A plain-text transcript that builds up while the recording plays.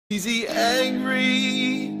Easy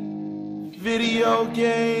angry video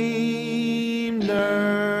game nerd.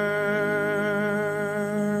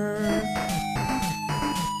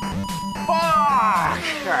 Fuck!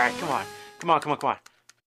 Alright, come on.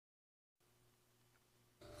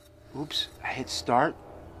 Oops, I hit start.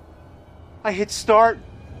 I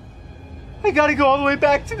gotta go all the way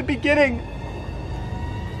back to the beginning.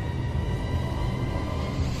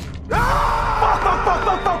 Fuck!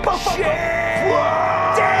 Shit!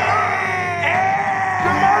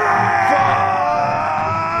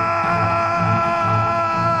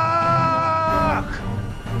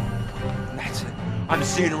 That's it. I'm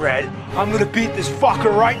seeing red. I'm gonna beat this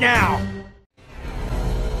fucker right now.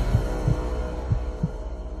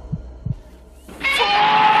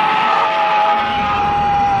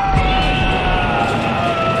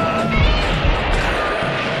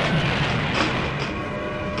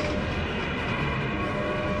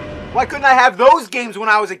 Why couldn't I have those games when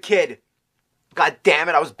I was a kid? God damn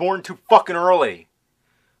it, I was born too fucking early.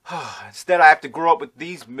 Instead, I have to grow up with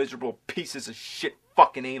these miserable pieces of shit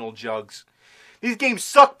fucking anal jugs. These games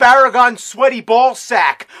suck Baragon's sweaty ball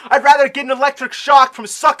sack. I'd rather get an electric shock from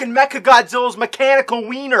sucking Mechagodzilla's mechanical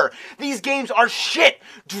wiener. These games are shit,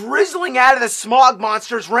 drizzling out of the smog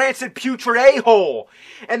monster's rancid putrid a-hole.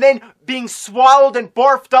 And then being swallowed and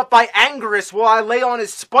barfed up by Angerus while I lay on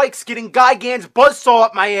his spikes getting Gigan's buzzsaw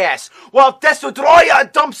up my ass. While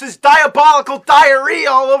Desodroya dumps his diabolical diarrhea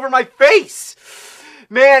all over my face.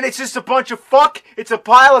 Man, it's just a bunch of fuck. It's a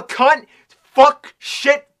pile of cunt. Fuck,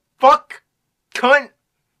 shit, fuck. Cunt.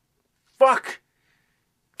 Fuck.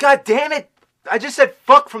 God damn it. I just said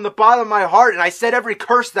fuck from the bottom of my heart and I said every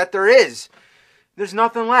curse that there is. There's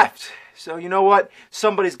nothing left. So you know what?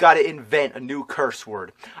 Somebody's got to invent a new curse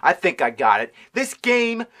word. I think I got it. This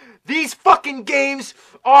game, these fucking games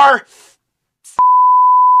are...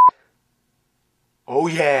 Oh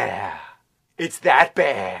yeah. It's that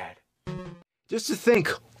bad. Just to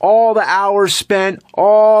think, all the hours spent,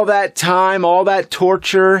 all that time, all that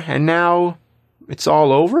torture, and now... it's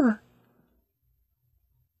all over?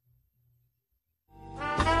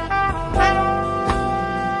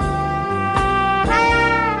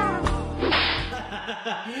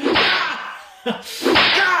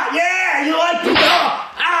 Yeah, you like to go?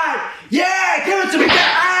 Yeah, give it to me.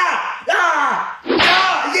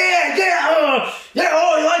 Yeah,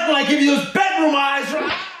 oh, you like when I give you those bedroom eyes,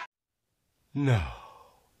 right? No.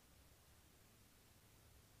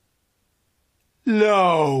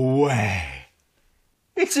 No way.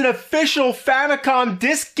 It's an official Famicom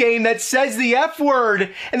disc game that says the F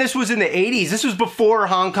word. And this was in the 80s. This was before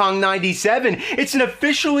Hong Kong 97. It's an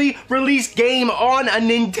officially released game on a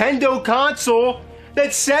Nintendo console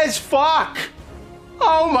that says fuck.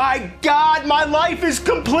 Oh my God, my life is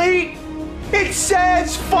complete. It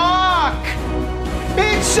says fuck.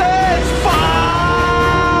 It says fuck.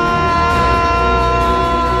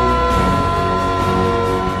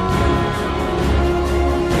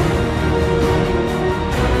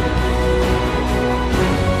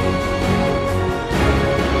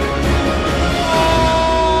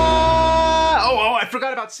 I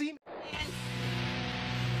forgot about C.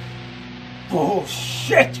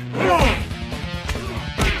 Bullshit!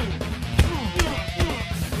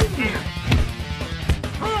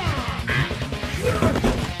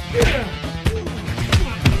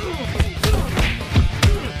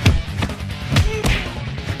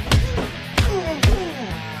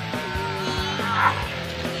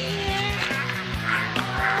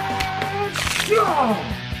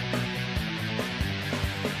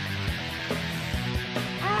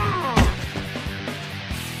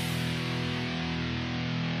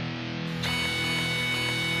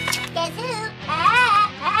 Guess who?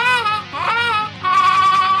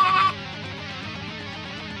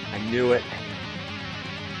 I knew it.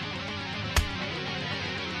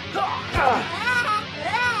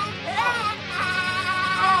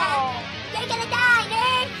 You're gonna die,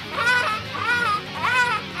 nerd!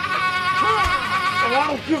 I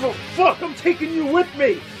don't give a fuck! I'm taking you with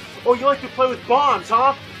me! Oh, you like to play with bombs,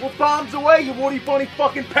 huh? Well, bombs away, you woody bunny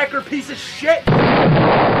fucking pecker piece of shit!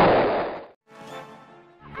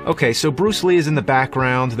 Okay, so Bruce Lee is in the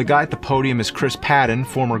background, the guy at the podium is Chris Patton,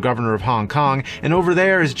 former governor of Hong Kong, and over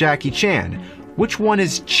there is Jackie Chan. Which one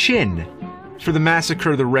is Chin? For the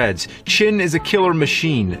Massacre of the Reds. Chin is a killer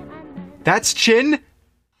machine. That's Chin?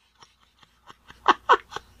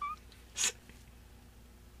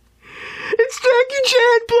 It's Jackie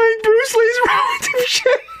Chan playing Bruce Lee's relative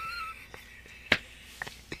Chin.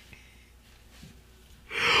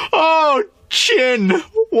 Oh, Chin.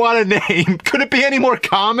 What a name. Could it be any more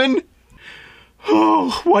common?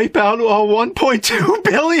 Oh, wipe out all 1.2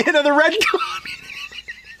 billion of the red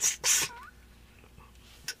communists.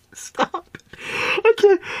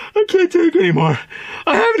 take anymore.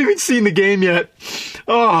 I haven't even seen the game yet.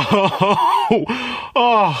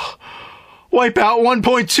 Wipe out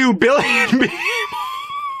 1.2 billion people.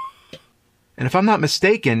 And if I'm not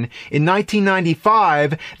mistaken, in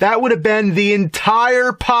 1995, that would have been the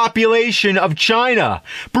entire population of China.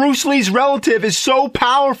 Bruce Lee's relative is so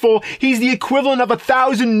powerful, he's the equivalent of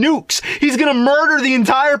 1,000 nukes. He's gonna murder the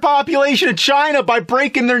entire population of China by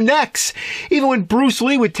breaking their necks. Even when Bruce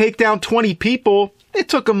Lee would take down 20 people, it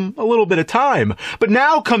took him a little bit of time. But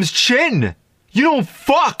now comes Qin. You don't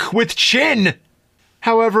fuck with Qin.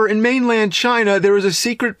 However, in mainland China, there was a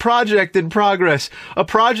secret project in progress. A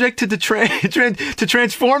project to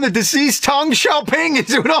transform the deceased Tang Xiaoping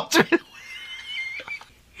into an alternate...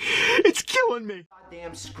 It's killing me. The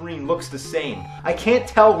goddamn screen looks the same. I can't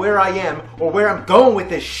tell where I am or where I'm going with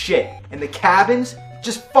this shit. And the cabins,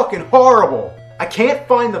 just fucking horrible. I can't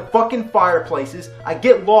find the fucking fireplaces. I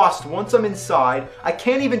get lost once I'm inside. I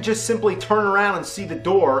can't even just simply turn around and see the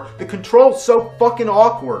door. The control's so fucking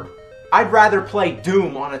awkward. I'd rather play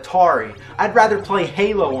Doom on Atari. I'd rather play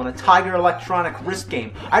Halo on a Tiger Electronic wrist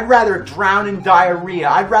game. I'd rather drown in diarrhea.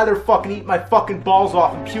 I'd rather fucking eat my fucking balls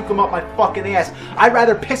off and puke them up my fucking ass. I'd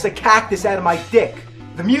rather piss a cactus out of my dick.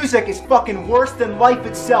 The music is fucking worse than life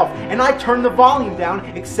itself, and I turn the volume down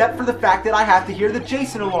except for the fact that I have to hear the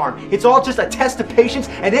Jason alarm. It's all just a test of patience,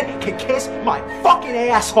 and it can kiss my fucking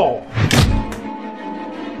asshole.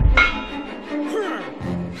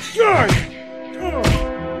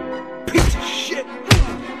 Piece of shit.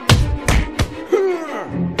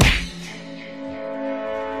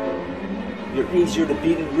 You're easier to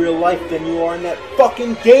beat in real life than you are in that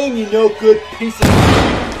fucking game, you no good piece of...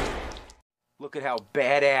 Look at how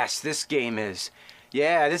badass this game is.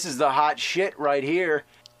 Yeah, this is the hot shit right here.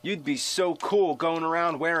 You'd be so cool going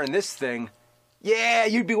around wearing this thing. Yeah,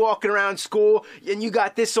 you'd be walking around school and you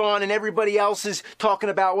got this on and everybody else is talking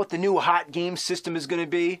about what the new hot game system is going to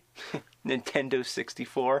be. Nintendo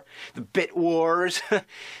 64, the Bit Wars.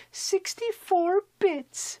 64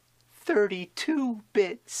 bits, 32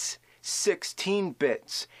 bits, 16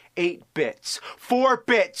 bits, 8 bits, 4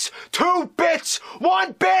 bits, 2 bits,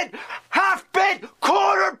 1 bit, half bit,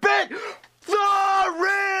 quarter bit, the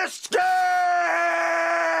wrist game!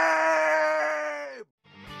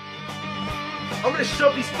 I'm gonna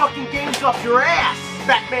shove these fucking games up your ass!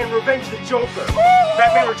 Batman Revenge of the Joker,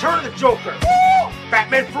 Batman Return of the Joker,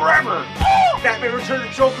 Batman Forever, Batman Return of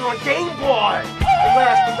the Joker on Game Boy, and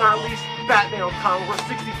last but not least, Batman on Commodore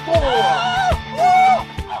 64!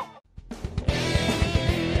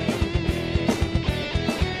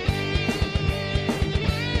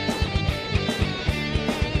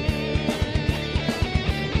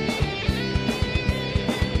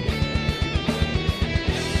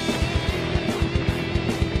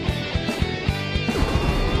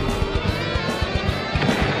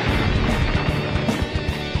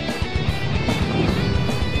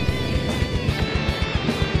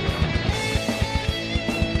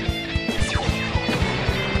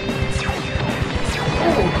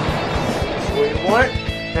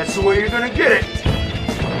 That's the way you're gonna get it.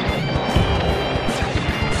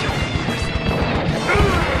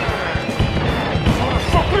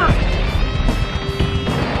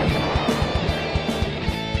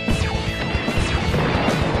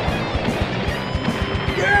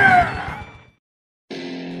 Yeah!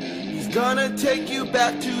 He's gonna take you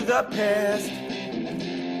back to the past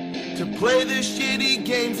to play the shitty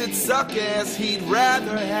games that suck ass. He'd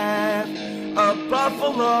rather have a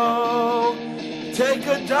buffalo take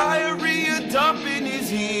a diarrhea dump in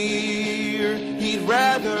his ear. He'd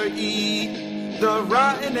rather eat the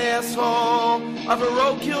rotten asshole of a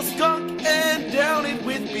roadkill skunk and down it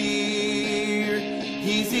with beer.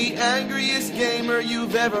 He's the angriest gamer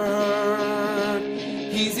you've ever heard.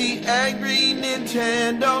 He's the angry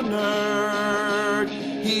Nintendo nerd.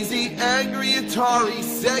 He's the angry Atari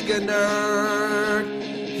Sega nerd.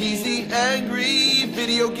 He's the angry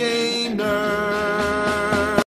video game nerd.